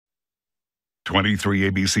23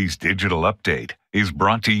 ABC's Digital Update is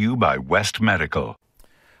brought to you by West Medical.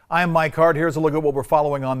 I'm Mike Hart. Here's a look at what we're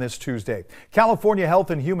following on this Tuesday. California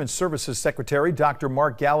Health and Human Services Secretary Dr.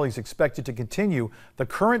 Mark Ghaly is expected to continue the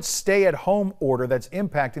current stay-at-home order that's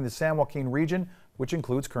impacting the San Joaquin region, which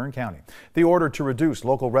includes Kern County. The order to reduce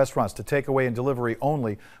local restaurants to takeaway and delivery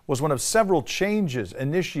only was one of several changes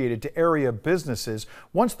initiated to area businesses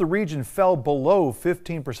once the region fell below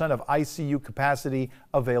 15% of ICU capacity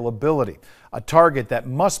availability, a target that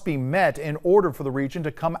must be met in order for the region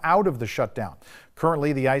to come out of the shutdown.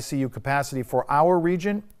 Currently, the ICU capacity for our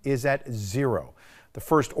region is at 0. The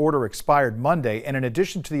first order expired Monday, and in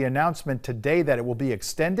addition to the announcement today that it will be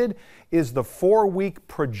extended, is the 4-week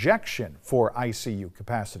projection for ICU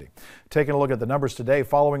capacity. Taking a look at the numbers today,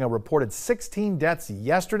 following a reported 16 deaths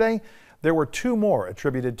yesterday, there were 2 more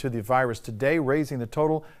attributed to the virus today, raising the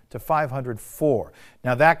total to 504.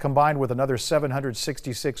 Now that, combined with another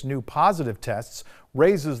 766 new positive tests,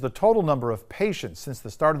 raises the total number of patients since the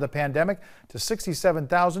start of the pandemic to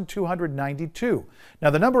 67,292. Now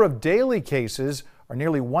the number of daily cases are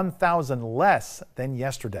nearly 1,000 less than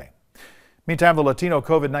yesterday. Meantime, the Latino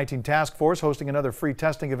COVID-19 Task Force hosting another free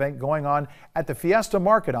testing event going on at the Fiesta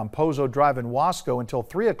Market on Pozo Drive in Wasco until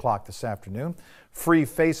 3 o'clock this afternoon. Free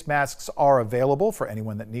face masks are available for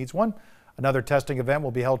anyone that needs one. Another testing event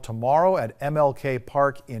will be held tomorrow at MLK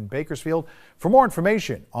Park in Bakersfield. For more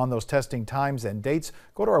information on those testing times and dates,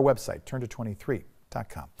 go to our website,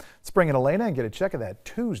 turn223.com. Let's bring in Elena and get a check of that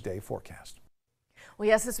Tuesday forecast. Well,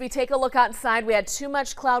 yes, as we take a look outside, we had too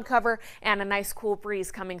much cloud cover and a nice cool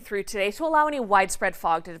breeze coming through today to allow any widespread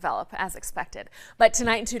fog to develop as expected. But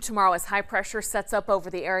tonight into tomorrow, as high pressure sets up over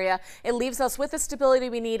the area, it leaves us with the stability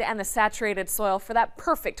we need and the saturated soil for that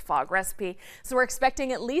perfect fog recipe. So we're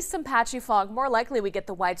expecting at least some patchy fog. More likely we get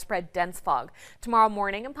the widespread dense fog tomorrow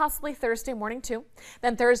morning and possibly Thursday morning too.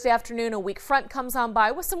 Then Thursday afternoon, a weak front comes on by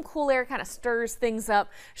with some cool air, kind of stirs things up.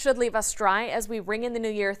 Should leave us dry as we ring in the new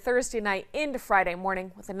year Thursday night into Friday morning,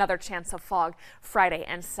 with another chance of fog Friday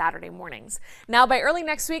and Saturday mornings. Now by early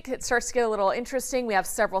next week, it starts to get a little interesting. We have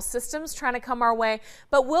several systems trying to come our way,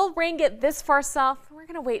 but will rain get this far south? We're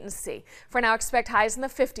going to wait and see. For now, expect highs in the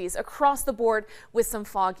 50s across the board with some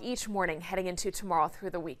fog each morning heading into tomorrow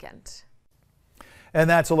through the weekend. And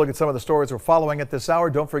that's a look at some of the stories we're following at this hour.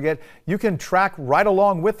 Don't forget, you can track right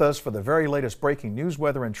along with us for the very latest breaking news,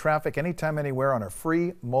 weather, and traffic anytime, anywhere on our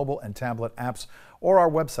free mobile and tablet apps or our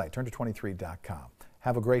website, turn223.com.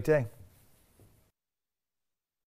 Have a great day.